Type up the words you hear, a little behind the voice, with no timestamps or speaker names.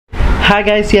Hi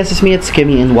guys, yes, it's me, it's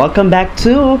Kimmy, and welcome back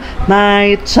to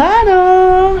my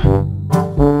channel!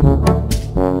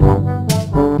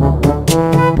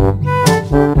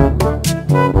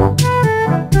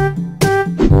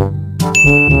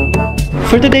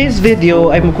 For today's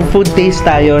video ay magpo-food taste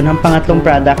tayo ng pangatlong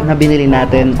product na binili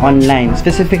natin online,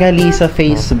 specifically sa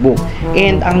Facebook.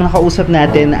 And ang nakausap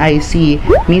natin ay si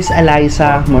Miss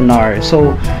Eliza Monar.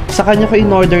 So, sa kanya ko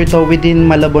in-order to within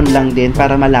Malabon lang din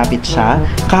para malapit siya.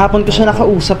 Kahapon ko siya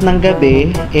nakausap ng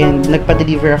gabi and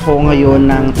nagpa-deliver ako ngayon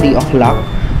ng 3 o'clock.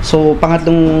 So,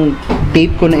 pangatlong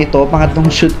tape ko na ito, pangatlong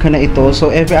shoot ko na ito.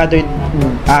 So, every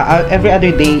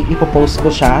other day, ipopost ko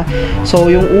siya.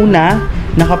 So, yung una,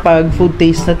 nakapag food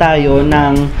taste na tayo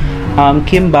ng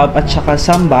kimbap at saka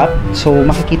sambap. So,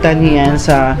 makikita niyo yan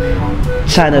sa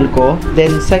channel ko.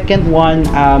 Then, second one,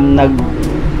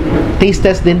 nag-taste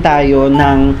test din tayo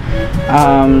ng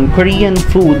Korean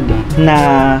food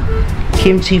na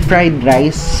kimchi fried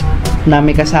rice na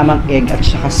may kasamang egg at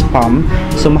saka spam.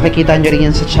 So, makikita nyo rin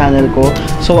yan sa channel ko.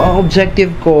 So, ang objective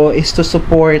ko is to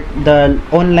support the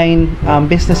online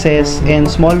businesses and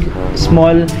small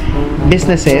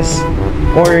businesses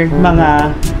or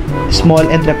mga small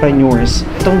entrepreneurs.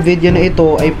 Itong video na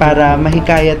ito ay para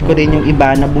mahikayat ko rin yung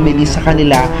iba na bumili sa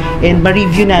kanila and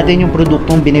ma-review natin yung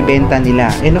produktong binibenta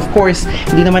nila. And of course,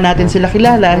 hindi naman natin sila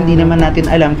kilala, hindi naman natin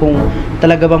alam kung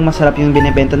talaga bang masarap yung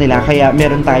binibenta nila, kaya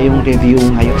meron tayong review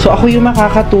ngayon. So ako yung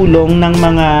makakatulong ng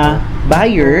mga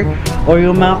buyer or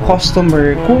yung mga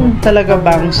customer kung talaga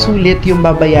bang sulit yung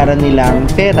babayaran nilang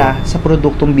pera sa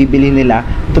produktong bibili nila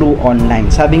through online.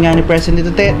 Sabi nga ni President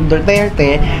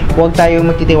Duterte, huwag tayong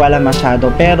magtitiwala masyado,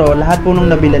 pero lahat po nung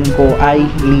nabilan ko ay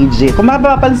legit. Kung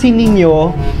mapapansin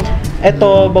ninyo, ito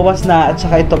bawas na at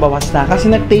saka ito bawas na kasi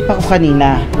nag-tape ako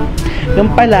kanina.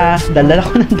 Yung pala, daldal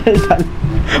ako ng daldal.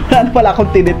 Wala na pala akong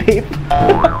tinitape.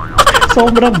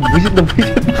 Sobrang buisit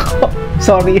na ako.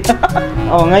 Sorry.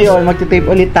 Ngayon, magtitape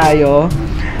ulit tayo.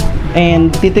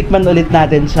 And titikman ulit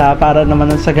natin siya para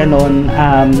naman sa ganon,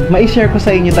 ma-share ko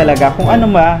sa inyo talaga kung ano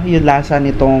ba yung lasa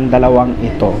nitong dalawang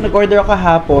ito. Nag-order ako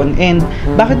kahapon and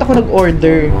bakit ako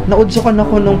nag-order? Naudsokan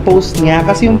ako nung post niya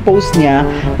kasi yung post niya,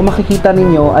 kung makikita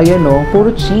ninyo, ayan o,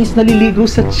 puro cheese, naliligo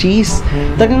sa cheese.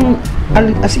 Talagang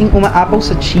as in umaapaw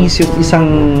sa cheese yung isang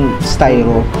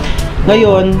styro.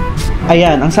 Ngayon,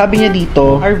 ayan, ang sabi niya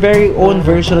dito, our very own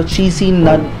version of cheesy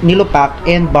nilupak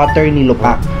and butter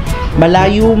nilupak.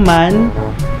 Malayo man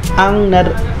ang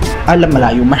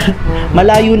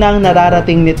malayo na ang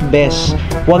nararating nit besh.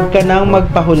 Huwag ka nang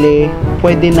magpahuli,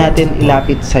 pwede natin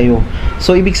ilapit sa'yo.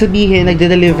 So, ibig sabihin,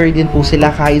 nagde-deliver din po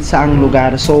sila kahit saang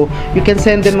lugar. So, you can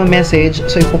send them a message.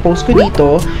 So, ipopost ko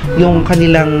dito yung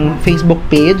kanilang Facebook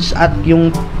page at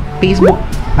yung Facebook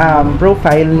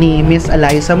profile ni Miss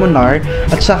Eliza Monar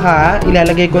at saka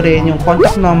ilalagay ko rin yung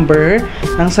contact number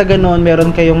nang sa ganun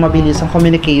meron kayong mabilis ang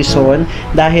communication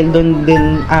dahil doon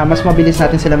din mas mabilis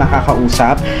natin sila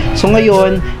makakausap. So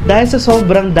ngayon, dahil sa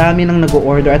sobrang dami ng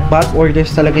nag-order at bulk orders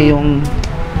talaga yung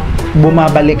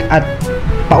bumabalik at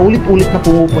paulit-ulit na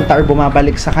pumupunta or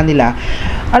bumabalik sa kanila,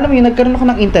 alam mo yun, nagkaroon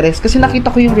ako ng interest kasi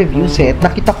nakita ko yung review set,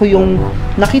 nakita ko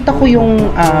yung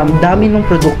dami ng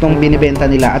produktong binibenta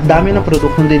nila at dami ng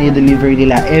produktong dinideliver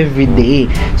nila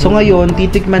everyday. So ngayon,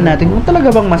 titikman natin kung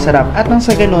talaga bang masarap at nang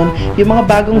sa ganun, yung mga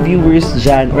bagong viewers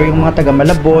dyan or yung mga taga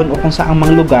Malabon o kung saang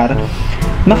mang lugar,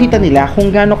 makita nila kung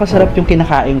gaano kasarap yung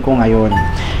kinakain ko ngayon.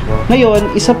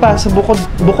 Ngayon, isa pa, sa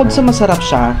bukod sa masarap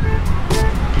siya,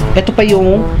 ito pa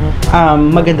yung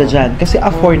maganda dyan kasi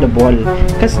affordable.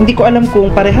 Kasi hindi ko alam kung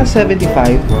parehas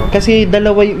 75 kasi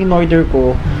dalawa yung in-order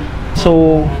ko.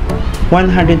 So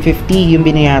 150 yung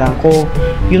binayaran ko.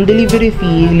 Yung delivery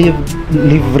fee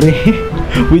libre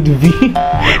with V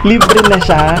libre na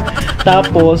siya.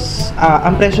 Tapos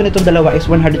ang presyo nitong dalawa is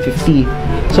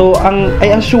 150. So,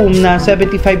 I assume na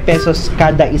 75 pesos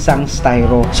kada isang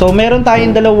styro. So, meron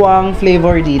tayong dalawang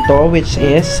flavor dito, which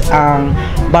is ang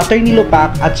butter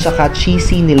nilupak at saka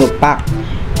cheesy nilupak.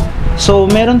 So,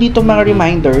 meron dito mga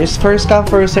reminders. First come,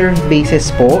 first serve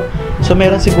basis po. So,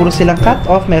 meron siguro silang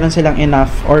cut-off, meron silang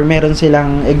enough, or meron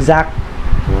silang exact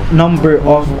number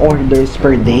of orders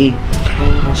per day.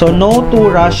 So, no to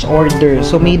rush order.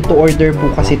 So, made to order po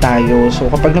kasi tayo.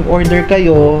 So, kapag nag-order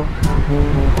kayo,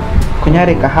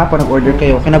 kunyari kahapon nag-order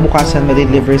kayo, kinabukasan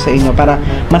ma-deliver sa inyo para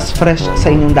mas fresh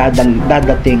sa inyong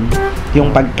dadating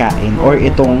yung pagkain or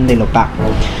itong nilupak.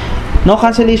 No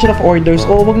cancellation of orders.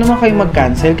 O wag naman kayong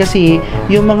mag-cancel kasi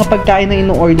yung mga pagkain na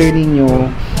ino-order ninyo,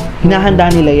 hinahanda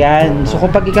nila yan. So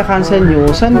kapag ika-cancel nyo,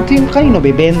 saan kayo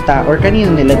nabibenta or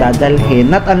kanino nila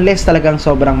dadalhin? Not unless talagang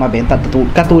sobrang mabenta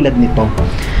katulad nito.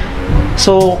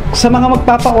 So, sa mga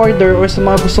magpapa-order or sa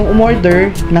mga gustong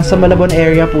umorder, nasa Malabon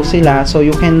area po sila. So,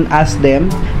 you can ask them,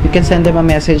 you can send them a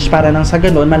message para nang sa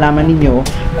ganun, malaman ninyo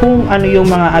kung ano yung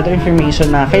mga other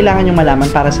information na kailangan nyo malaman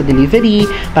para sa delivery,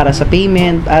 para sa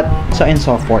payment, at so and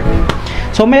so forth.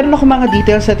 So, meron ako mga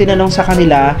details na tinanong sa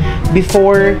kanila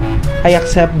before I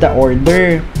accept the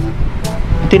order.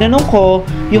 Tinanong ko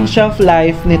yung shelf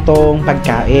life nitong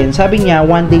pagkain. Sabi niya,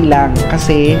 1 day lang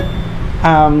kasi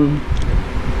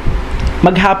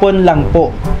maghapon lang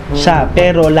po siya,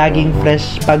 pero laging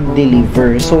fresh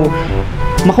pag-deliver. So,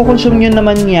 makukonsume nyo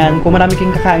naman yan. Kung marami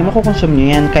kayong kakain, makukonsume nyo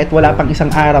yan. Kahit wala pang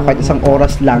isang araw, kahit isang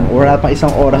oras lang, or wala pang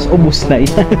isang oras, ubus na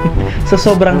yan. So,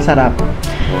 sobrang sarap.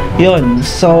 Yun.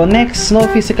 So, next, no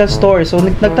physical store. So,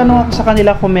 nagtanong ako sa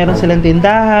kanila kung meron silang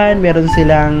tindahan, meron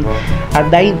silang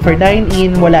for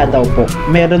dine-in, wala daw po.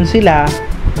 Meron sila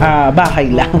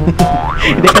bahay lang.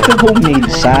 Hindi kasi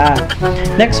homemade siya.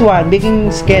 Next one,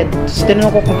 baking sked.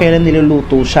 Tinanong ko kung kailan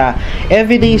niluluto siya.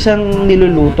 Everyday siyang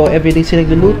niluluto. Everyday siya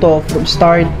nagluluto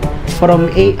from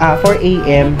 4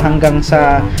 a.m. hanggang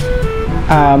sa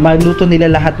maluto nila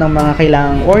lahat ng mga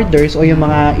kailangang orders o yung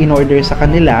mga in-order sa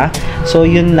kanila. So,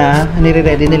 yun na,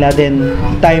 nire-ready nila, then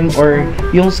time or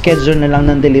yung schedule na lang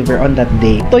ng deliver on that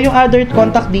day. So, yung other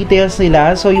contact details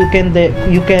nila, so you can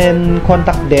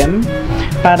contact them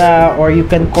or you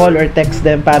can call or text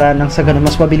them para nang sa ganun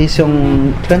mas mabilis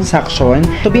yung transaction.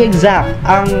 To be exact,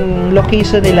 ang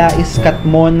location nila is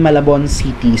Catmon, Malabon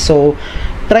City. So,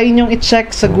 try nyo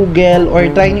i-check sa Google or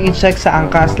try nyo i-check sa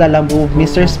Angkas, Lalamove,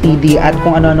 Mr. Speedy at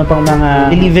kung ano-ano pang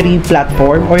mga delivery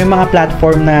platform or yung mga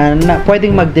platform na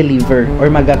pwedeng mag-deliver or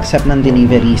mag-accept ng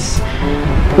deliveries.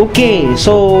 Okay,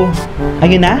 so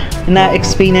ayun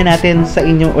na-explain na natin sa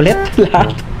inyo ulit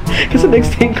lahat. Kasi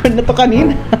na-explain ko na to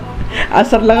kanina.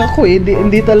 Asar lang ako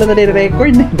hindi to lang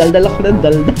nare-record. Daldal ako ng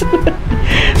daldal.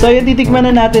 So, yun, titikman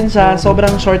na natin siya.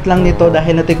 Sobrang short lang nito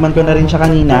dahil natikman ko na rin siya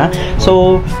kanina.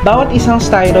 So, bawat isang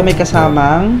styro may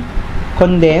kasamang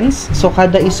condense. So,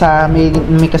 kada isa may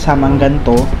kasamang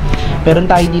ganto. Meron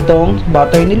tayo ditong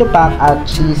butter nilupak at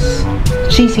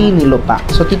cheesy nilupak.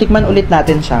 So, titikman ulit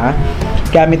natin siya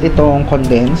gamit itong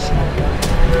condense.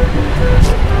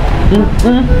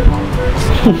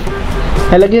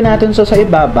 Lalagyan natin sa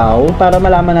ibabaw para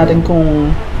malaman natin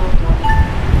kung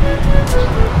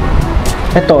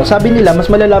eto, sabi nila, mas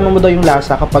malalaman mo daw yung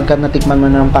lasa kapag natikman mo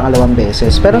na ng pangalawang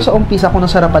beses. Pero sa umpisa, kung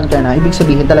nasarapan ka na, ibig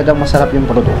sabihin talagang masarap yung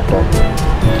produkto.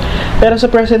 Pero sa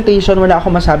presentation, wala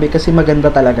akong masabi kasi maganda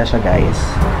talaga siya, guys.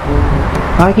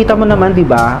 Makikita mo naman, di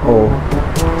ba? Oh,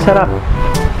 sarap.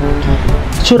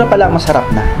 Tsura pa lang, masarap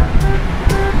na.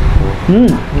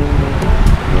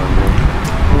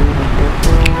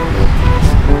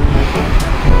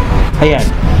 Ayan.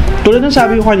 Tulad ng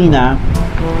sabi ko kanina,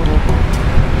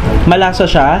 malasa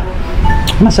siya,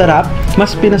 masarap,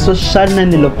 mas pinasosyal na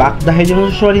nilupak dahil yung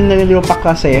usually na nilupak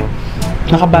kasi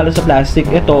nakabalo sa plastic,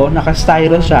 ito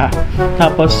naka-styro siya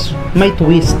tapos may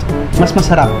twist, mas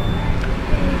masarap,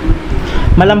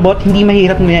 malambot, hindi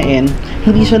mahirap nguyain,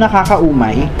 hindi siya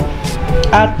nakakaumay,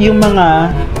 at yung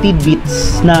mga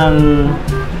tidbits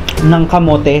ng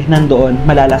kamote nandoon,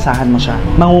 malalasahan mo siya,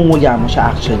 mangunguya mo siya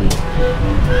actually.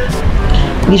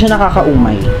 Hindi siya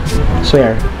nakakaumay,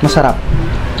 swear, masarap.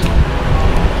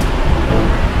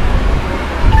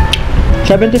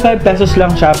 75 pesos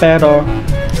lang siya, pero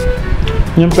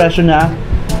yung presyo na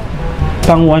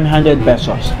pang 100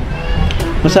 pesos.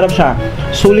 Masarap siya.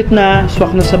 Sulit na,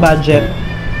 swak na sa budget,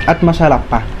 at masarap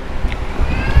pa.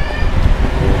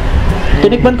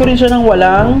 Tinikman ko rin siya ng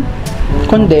walang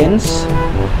condense.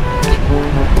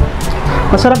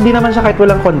 Masarap din naman siya kahit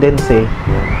walang condense eh.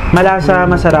 Malasa,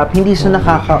 masarap, hindi siya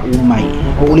nakakaumay.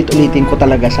 Uulit-ulitin ko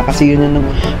talaga siya kasi yun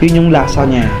yung lasa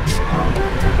niya.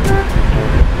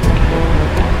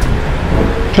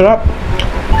 Sarap.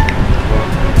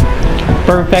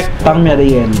 Perfect pang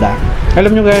merienda.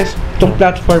 Alam nyo guys, itong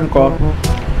platform ko,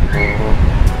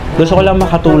 gusto ko lang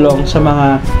makatulong sa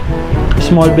mga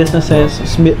small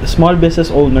business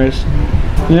owners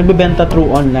na nagbebenta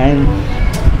through online.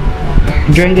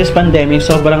 During this pandemic,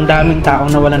 sobrang daming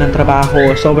taong nawalan ng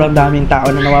trabaho, sobrang daming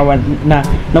tao na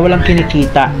nawalang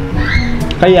kinikita.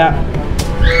 Kaya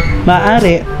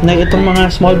maaari na itong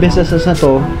mga small businesses na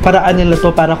to, paraan nila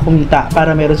to para kumita,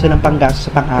 para meron silang panggastos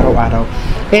sa pang-araw-araw.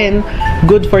 And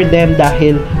good for them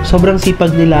dahil sobrang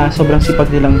sipag nilang,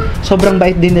 sobrang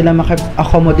bait din nila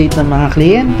maka-accommodate ng mga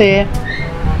kliyente.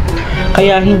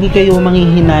 Kaya hindi kayo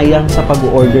manghihinayang sa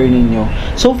pag-order ninyo.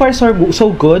 So far, so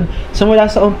good. Simula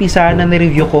sa umpisa na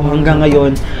nireview ko hanggang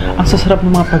ngayon, ang sasarap ng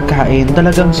mga pagkain.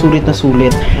 Talagang sulit na sulit.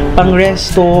 Pang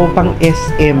resto, pang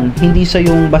SM. Hindi siya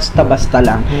yung basta-basta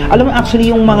lang. Alam mo,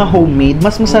 actually, yung mga homemade,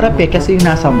 mas masarap kasi yung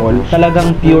nasa mall.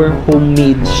 Talagang pure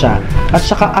homemade siya. At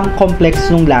saka ang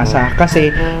complex ng lasa. Kasi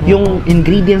yung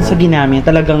ingredients sa ginamit,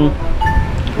 talagang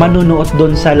manunuot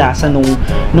doon sa lasa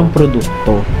nung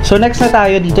produkto. So next na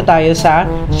tayo, dito tayo sa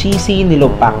cheesy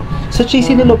nilupak. Sa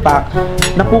cheesy nilupak,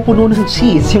 napupuno ng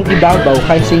cheese yung ibabaw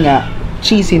kasi nga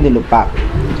cheesy nilupak.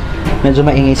 Medyo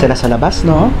maingay sila sa labas,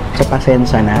 no? So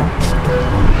pasensya na.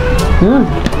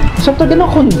 So ito din ang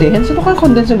condense. Ano kaya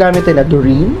condense yung gamit nila?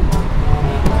 Durin?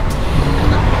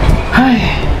 Ay,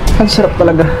 ang sarap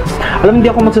talaga. Alam,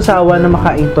 hindi ako magsasawa na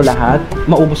makain to lahat,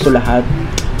 maubos to lahat.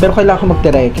 Pero kailangan ko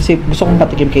magtiray kasi gusto kong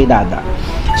patikim kay Dada.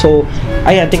 So,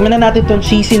 ayan, tikman na natin itong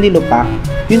cheesy nilupak.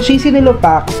 Yung cheesy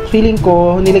nilupak, feeling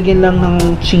ko, nilagyan lang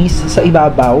ng cheese sa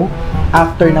ibabaw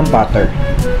after ng butter.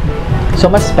 So,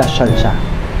 mas special siya.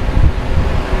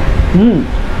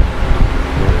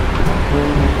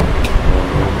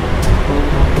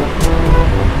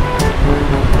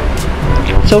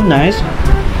 So nice.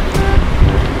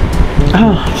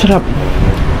 Sarap.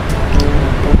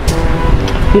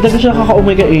 Hindi talaga siya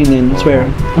kakaumay kainin, swear.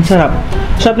 Ang sarap.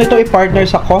 Sarap nito i-partner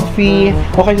sa coffee,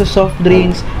 o kaya sa soft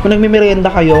drinks. Kung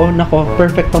nagme-merienda kayo, nako,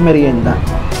 perfect pang merienda.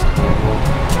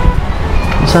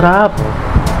 Ang sarap.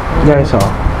 Guys,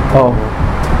 oh.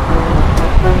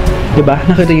 Diba?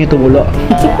 Nakita niyo yung tumulo.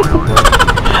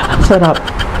 Ang sarap.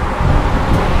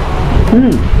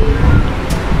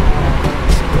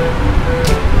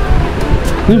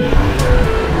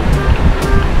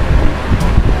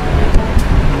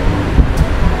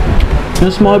 Yung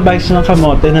small bites ng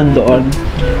kamote nandoon.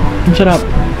 Ang sarap.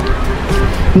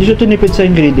 Hindi siya tinipid sa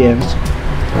ingredients.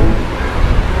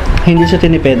 Hindi siya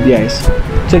tinipid, guys.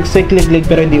 Siksik-liglig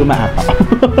pero hindi umaapak.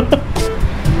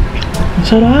 Ang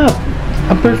sarap.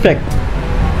 Ang perfect.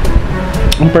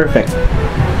 Ang perfect.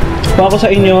 Kung ako sa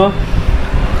inyo,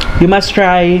 you must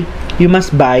try, you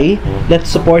must buy. Let's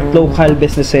support local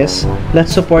businesses.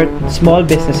 Let's support small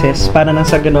businesses para nang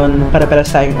sa ganun, para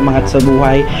tayong umangat sa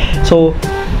buhay. So,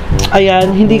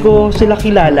 ayan, hindi ko sila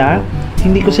kilala,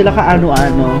 hindi ko sila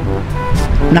kaano-ano.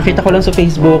 Nakita ko lang sa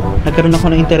Facebook, nagkaroon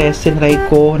ako ng interest, sinry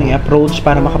ko, approach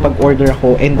para makapag-order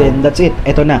ako, and then that's it,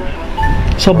 eto na.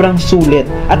 Sobrang sulit.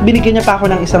 At binigyan niya pa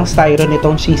ako ng isang styro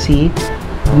nitong cheesy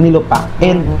nilupak.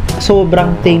 And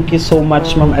sobrang thank you so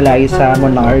much, Ma'am Eliza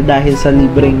Monar, dahil sa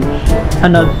libreng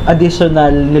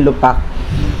additional nilupak.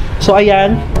 So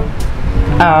ayan,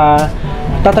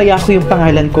 tataya ko yung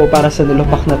pangalan ko para sa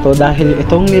nilupak na to dahil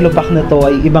itong nilupak na to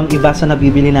ay ibang-iba sa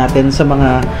nabibili natin sa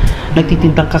mga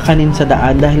nagtitindang kakanin sa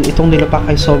daan dahil itong nilupak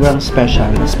ay sobrang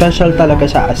special. Special talaga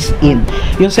siya as in.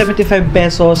 Yung 75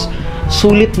 pesos,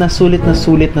 sulit na sulit na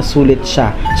sulit na sulit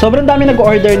siya. Sobrang dami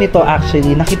nag-order nito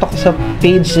actually. Nakita ko sa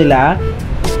page nila.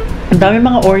 Ang daming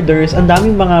mga orders, ang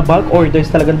daming mga bulk orders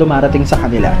talagang dumarating sa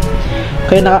kanila.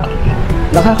 Kaya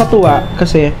nakakatuwa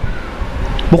kasi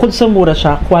bukod sa mura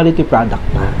siya, quality product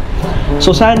pa.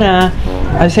 So sana,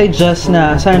 I suggest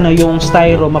na sana yung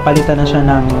styro mapalitan na siya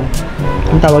ng,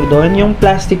 ang tawag doon, yung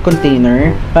plastic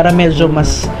container para medyo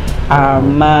mas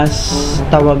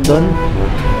tawag doon,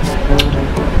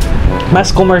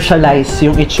 mas commercialize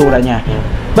yung itsura niya.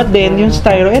 But then, yung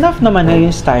styro, enough naman na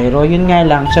yung styro. Yun nga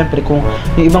lang, syempre kung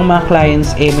yung ibang mga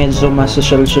clients medyo mas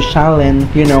social and,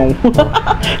 you know,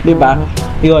 diba?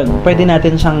 Yun, pwede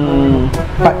natin siyang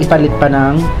ipalit pa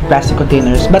ng plastic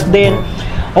containers. But then,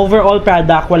 overall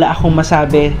product, wala akong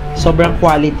masabi. Sobrang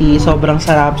quality, sobrang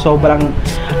sarap, sobrang,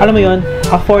 alam mo yun,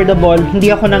 affordable.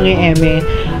 Hindi ako nangi-eme.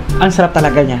 Ang sarap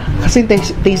talaga niya. Kasi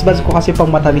taste buds ko kasi pang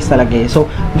matamis talaga eh. So,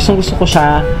 gusto ko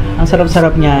siya. Ang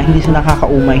sarap-sarap niya. Hindi siya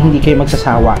nakakaumay. Hindi kayo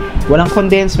magsasawa. Walang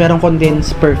condense. Merong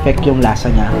condense. Perfect yung lasa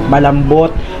niya.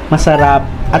 Malambot, masarap,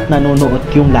 at nanunuot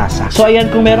yung lasa. So, ayan.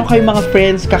 Kung meron kayong mga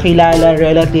friends, kakilala,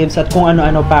 relatives, at kung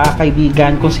ano-ano pa,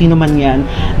 kaibigan, kung sino man yan,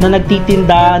 na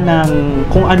nagtitinda ng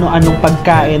kung ano-anong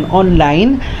pagkain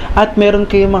online, at meron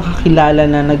kayong mga kakilala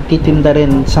na nagtitinda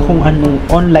rin sa kung anong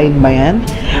online ba yan,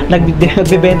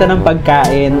 nagbibenta ng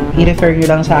pagkain, i-refer nyo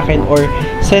lang sa akin or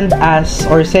send us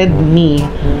or send me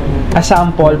a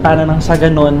sample para nang sa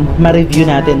ganon ma-review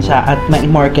natin siya at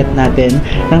ma-market natin.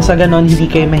 Nang sa ganon hindi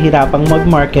kayo mahirapang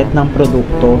mag-market ng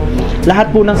produkto.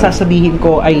 Lahat po ng sasabihin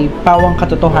ko ay pawang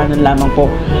katotohanan lamang po.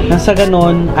 Nang sa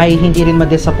ganon ay hindi rin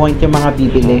ma-disappoint yung mga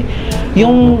bibili.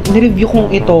 Yung nireview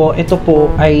kong ito po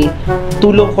ay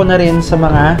tulong ko na rin sa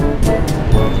mga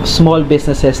small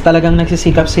businesses. Talagang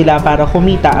nagsisikap sila para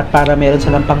kumita at para meron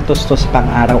silang pang-tustos pang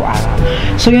araw-araw.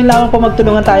 So yun lang po,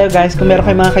 magtulungan tayo guys. Kung meron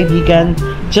kayong mga kaibigan,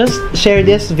 just share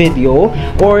this video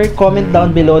or comment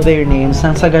down below their names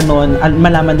nang sa ganon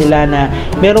malaman nila na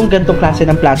merong ganitong klase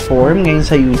ng platform ngayon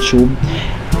sa YouTube.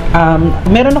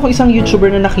 Meron ako isang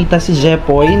YouTuber na nakita, si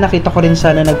Jepoy. Nakita ko rin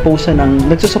sana nagpost na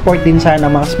nagsusupport din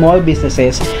sana mga small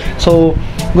businesses. So,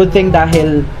 good thing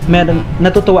dahil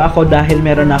natutuwa ako dahil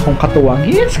meron na akong katuwang.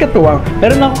 Yes, katuwang.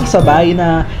 Meron na akong kasabay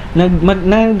na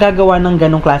naggagawa ng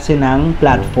ganong klase ng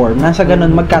platform. Nasa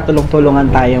ganon, magkatulong-tulungan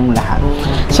tayong lahat.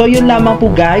 So, yun lamang po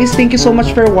guys. Thank you so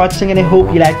much for watching and I hope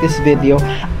you like this video.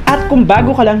 At kung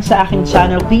bago ka lang sa aking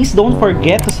channel, please don't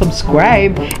forget to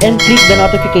subscribe and click the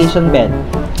notification bell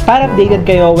para updated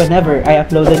kayo whenever I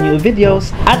upload the new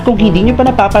videos. At kung hindi nyo pa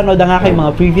napapanood ang aking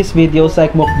mga previous videos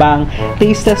like mukbang,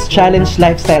 taste test, challenge,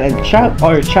 lifestyle, and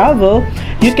travel,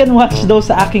 you can watch those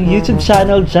sa aking YouTube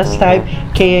channel. Just type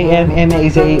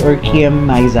kmmaizavlog or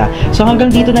kmmaizavlog. So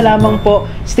hanggang dito na lamang po.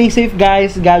 Stay safe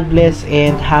guys, God bless,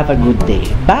 and have a good day.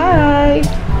 Bye!